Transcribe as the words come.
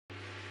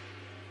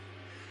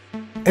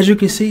As you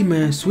can see,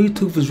 man, Sweet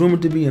Tooth is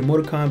rumored to be in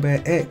Mortal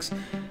Kombat X.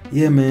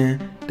 Yeah,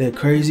 man, that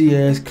crazy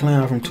ass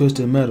clown from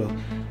Twisted Metal.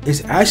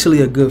 It's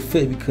actually a good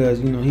fit because,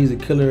 you know, he's a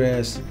killer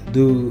ass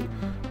dude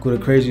with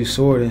a crazy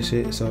sword and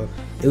shit. So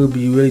it would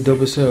be really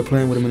dope as hell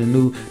playing with him in the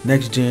new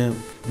next gen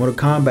Mortal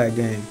Kombat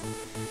game.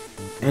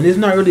 And it's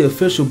not really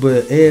official,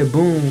 but Ed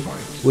Boon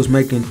was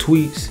making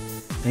tweets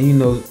and, you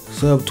know,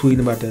 sub-tweeting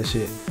about that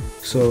shit.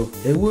 So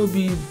it would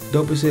be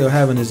dope as hell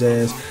having his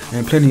ass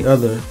and plenty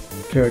other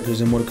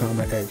characters in Mortal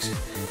Kombat X.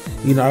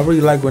 You know, I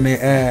really like when they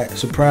add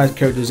surprise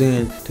characters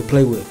in to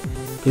play with.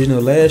 Because, you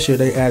know, last year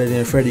they added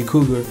in Freddy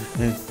Krueger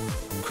and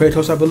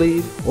Kratos, I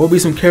believe. Or be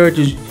some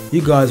characters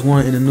you guys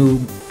want in the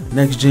new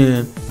next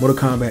gen Mortal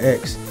Kombat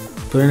X.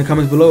 Put it in the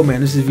comments below,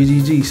 man. This is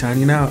VGG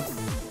signing out.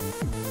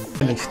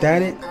 And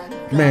Ecstatic,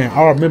 man,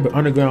 I remember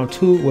Underground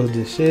 2 was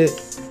the shit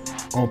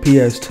on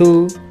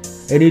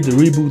PS2. They need to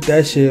reboot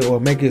that shit or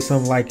make it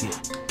something like it.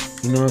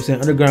 You know what I'm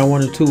saying? Underground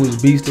 1 and 2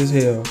 is beast as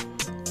hell.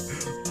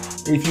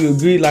 If you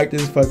agree, like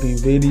this fucking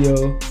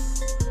video.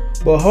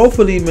 But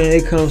hopefully, man,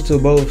 it comes to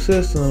both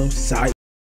systems. Psych.